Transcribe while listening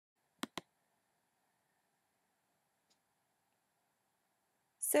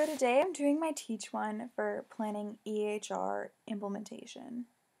So today I'm doing my Teach One for planning EHR implementation.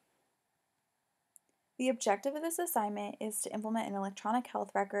 The objective of this assignment is to implement an electronic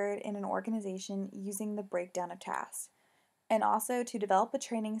health record in an organization using the breakdown of tasks, and also to develop a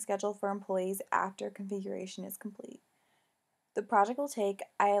training schedule for employees after configuration is complete. The project will take,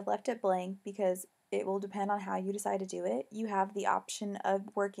 I have left it blank because it will depend on how you decide to do it. You have the option of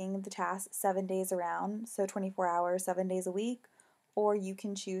working the task 7 days around, so 24 hours, 7 days a week, or you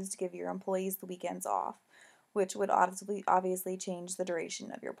can choose to give your employees the weekends off, which would obviously change the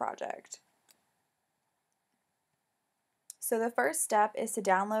duration of your project. So the first step is to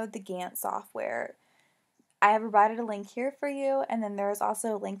download the GANTT software. I have provided a link here for you, and then there's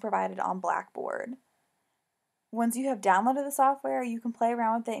also a link provided on Blackboard. Once you have downloaded the software, you can play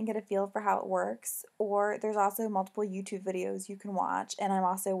around with it and get a feel for how it works, or there's also multiple YouTube videos you can watch, and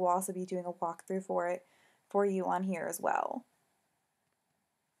will also be doing a walkthrough for you on here as well.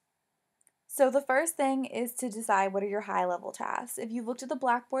 So the first thing is to decide what are your high-level tasks. If you looked at the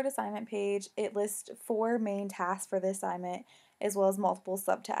Blackboard assignment page, it lists 4 main tasks for the assignment as well as multiple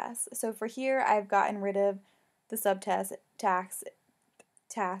subtasks. So for here, I've gotten rid of the subtask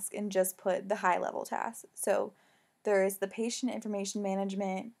task and just put the high-level tasks. So there is the patient information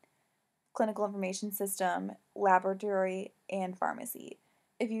management, clinical information system, laboratory, and pharmacy.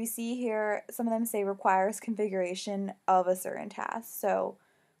 If you see here, some of them say requires configuration of a certain task. So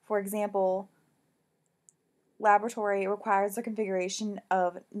for example, laboratory requires the configuration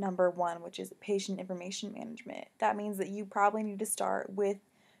of number 1, which is patient information management. That means that you probably need to start with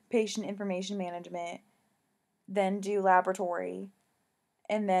patient information management, then do laboratory,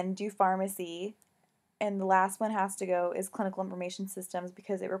 and then do pharmacy. And the last one has to go is clinical information systems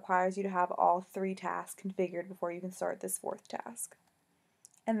because it requires you to have all 3 tasks configured before you can start this 4th task.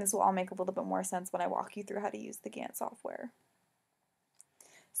 And this will all make a little bit more sense when I walk you through how to use the GANTT software.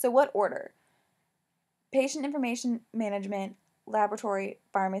 So what order? Patient information management, laboratory,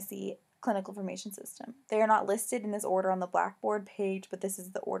 pharmacy, clinical information system. They are not listed in this order on the Blackboard page, but this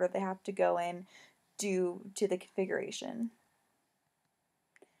is the order they have to go in due to the configuration.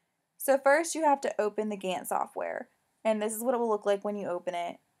 So first you have to open the GANTT software, and this is what it will look like when you open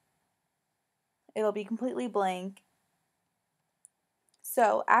it. It'll be completely blank.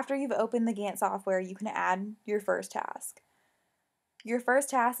 So after you've opened the GANTT software, you can add your first task. Your first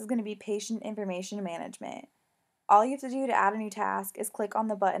task is going to be patient information management. All you have to do to add a new task is click on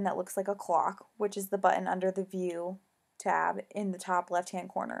the button that looks like a clock, which is the button under the View tab in the top left-hand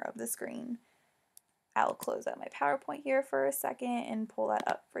corner of the screen. I'll close out my PowerPoint here for a second and pull that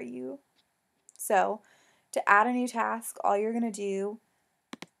up for you. So, to add a new task, all you're going to do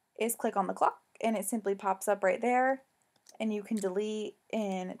is click on the clock, and it simply pops up right there, and you can delete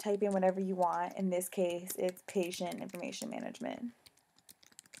and type in whatever you want. In this case, it's patient information management.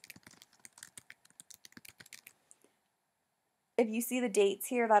 If you see the dates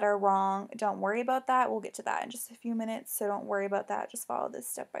here that are wrong, don't worry about that. We'll get to that in just a few minutes, so don't worry about that. Just follow this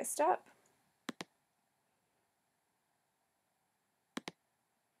step by step.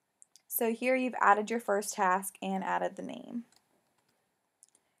 So here you've added your first task and added the name.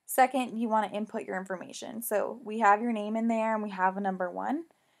 Second, you want to input your information. So we have your name in there and we have a number 1.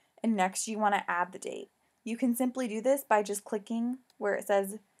 And next you want to add the date. You can simply do this by just clicking where it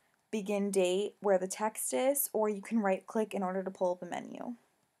says begin date where the text is, or you can right click in order to pull up a menu.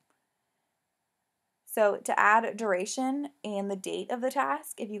 So to add duration and the date of the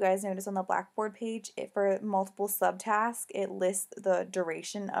task, if you guys notice on the Blackboard page, for multiple subtasks, it lists the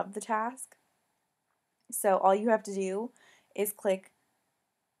duration of the task. So all you have to do is right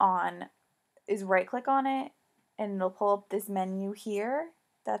click on it, and it'll pull up this menu here.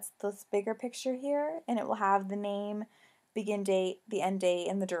 That's this bigger picture here, and it will have the name, begin date, the end date,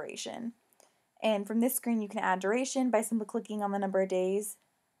 and the duration. And from this screen, you can add duration by simply clicking on the number of days,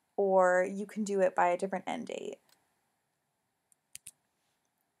 or you can do it by a different end date.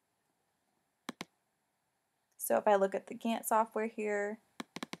 So if I look at the GANTT software here,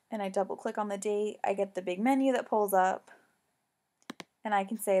 and I double click on the date, I get the big menu that pulls up, and I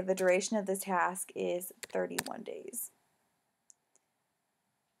can say the duration of this task is 31 days.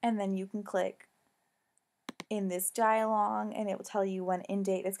 And then you can click in this dialog and it will tell you when end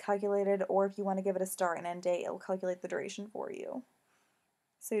date is calculated, or if you want to give it a start and end date, it will calculate the duration for you.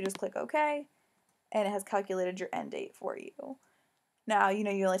 So you just click OK, and it has calculated your end date for you. Now, you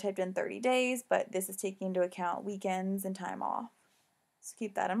know you only typed in 30 days, but this is taking into account weekends and time off. So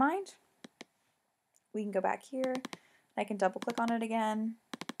keep that in mind. We can go back here. I can double click on it again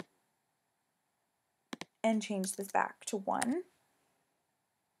and change this back to 1.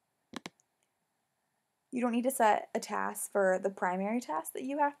 You don't need to set a task for the primary task that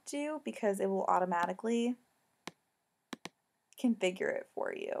you have to do because it will automatically configure it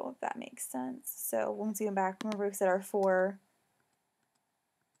for you, if that makes sense. So once we go back, remember we said our 4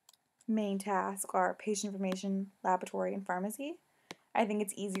 main tasks are patient information, laboratory, and pharmacy. I think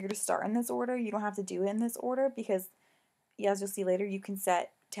it's easier to start in this order. You don't have to do it in this order because, as you'll see later, you can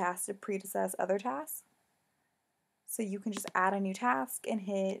set tasks to predecess other tasks. So you can just add a new task and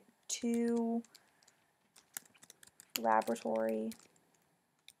hit 2 laboratory,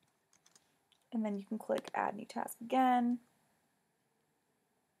 and then you can click add new task again,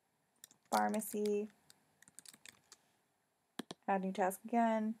 pharmacy, add new task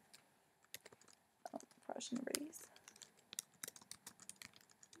again. Probably shouldn't remember these.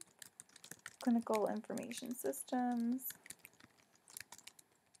 Clinical information systems.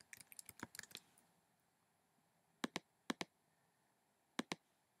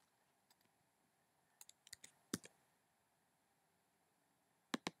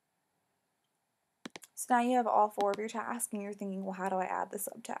 So now you have all 4 of your tasks and you're thinking, well, how do I add the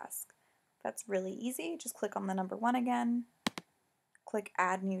subtask? That's really easy. Just click on the number 1 again, click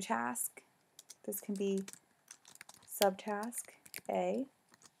add new task. This can be subtask A.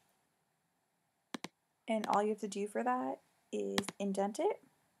 And all you have to do for that is indent it,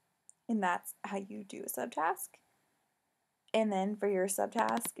 and that's how you do a subtask. And then for your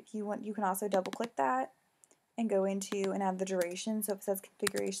subtask, if you want, you can also double click that and go into and add the duration. So if it says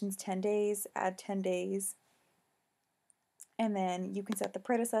configurations 10 days, add 10 days. And then you can set the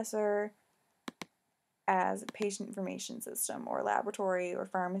predecessor as patient information system or laboratory or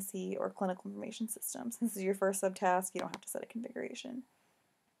pharmacy or clinical information system. Since this is your first subtask, you don't have to set a configuration.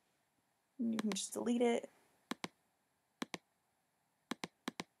 You can just delete it.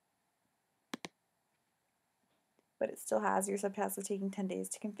 But it still has your subtask of taking 10 days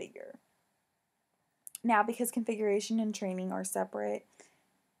to configure. Now, because configuration and training are separate,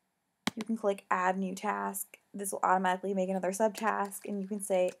 you can click add new task. This will automatically make another subtask, and you can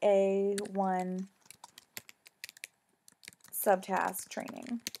say A1 subtask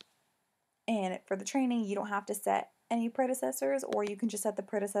training. And for the training, you don't have to set any predecessors, or you can just set the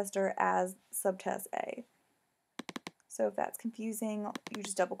predecessor as subtask A. So if that's confusing, you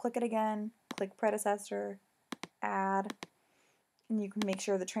just double click it again, click predecessor, add, and you can make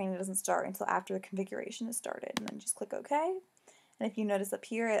sure the training doesn't start until after the configuration is started, and then just click OK. And if you notice up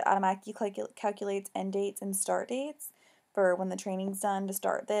here, it automatically calculates end dates and start dates for when the training's done to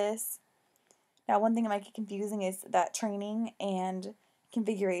start this. Now, one thing that might get confusing is that training and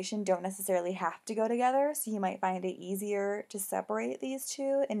configuration don't necessarily have to go together, so you might find it easier to separate these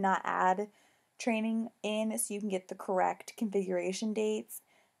two and not add training in so you can get the correct configuration dates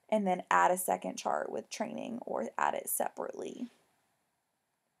and then add a second chart with training or add it separately.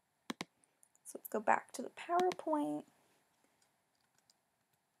 So let's go back to the PowerPoint.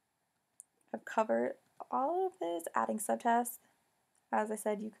 I've covered all of this, adding subtasks. As I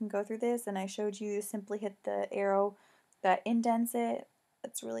said, you can go through this, and I showed you simply hit the arrow that indents it.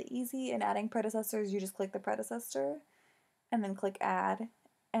 It's really easy. And adding predecessors, you just click the predecessor, and then click add,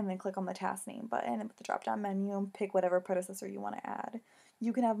 and then click on the task name button with the drop down menu and pick whatever predecessor you want to add.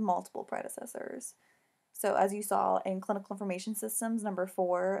 You can have multiple predecessors. So as you saw in clinical information systems, number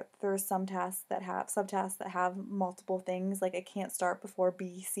 4, there's some tasks that have subtasks that have multiple things, like it can't start before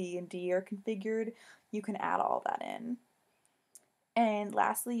B, C, and D are configured. You can add all that in. And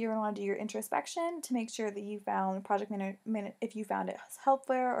lastly, you're going to want to do your introspection to make sure that you found project management, if you found it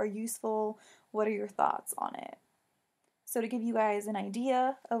helpful or useful, what are your thoughts on it? So to give you guys an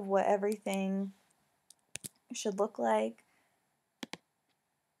idea of what everything should look like,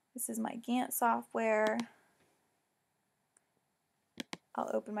 this is my GANTT software. I'll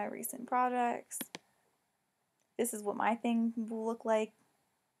open my recent projects. This is what my thing will look like,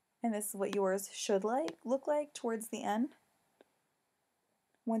 and this is what yours should look like towards the end.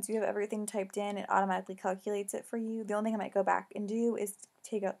 Once you have everything typed in, it automatically calculates it for you. The only thing I might go back and do is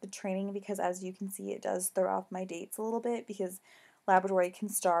take out the training, because as you can see, it does throw off my dates a little bit because laboratory can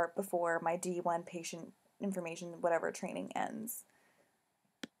start before my D1 patient information, whatever training ends.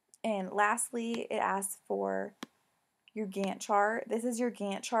 And lastly, it asks for your Gantt chart. This is your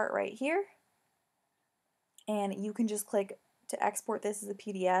Gantt chart right here. And you can just click to export this as a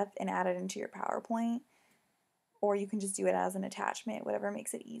PDF and add it into your PowerPoint. Or you can just do it as an attachment, whatever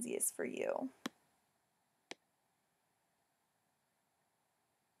makes it easiest for you.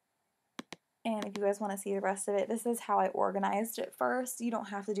 And if you guys want to see the rest of it, this is how I organized it first. You don't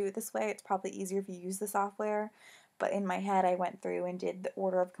have to do it this way. It's probably easier if you use the software. But in my head, I went through and did the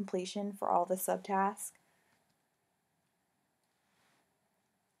order of completion for all the subtasks.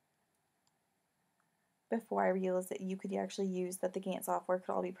 before I realized that you could actually use that the GANTT software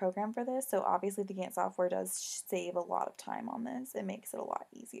could all be programmed for this. So obviously the GANTT software does save a lot of time on this. It makes it a lot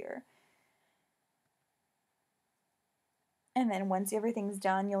easier. And then once everything's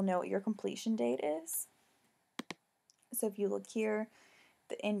done, you'll know what your completion date is. So if you look here,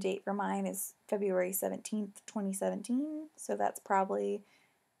 the end date for mine is February 17th, 2017. So that's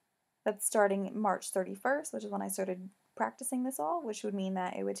starting March 31st, which is when I started practicing this all, which would mean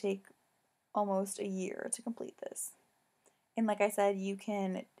that it would take almost a year to complete this. And like I said, you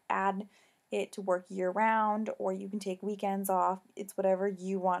can add it to work year round, or you can take weekends off. It's whatever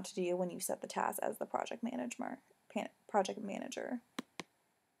you want to do when you set the task as the project manager.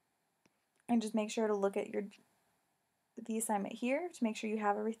 And just make sure to look at the assignment here to make sure you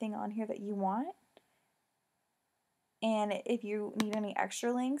have everything on here that you want. And if you need any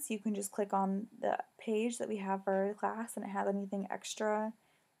extra links, you can just click on the page that we have for our class, and it has anything extra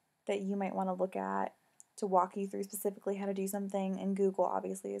that you might want to look at to walk you through specifically how to do something. And Google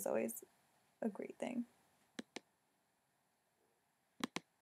obviously is always a great thing.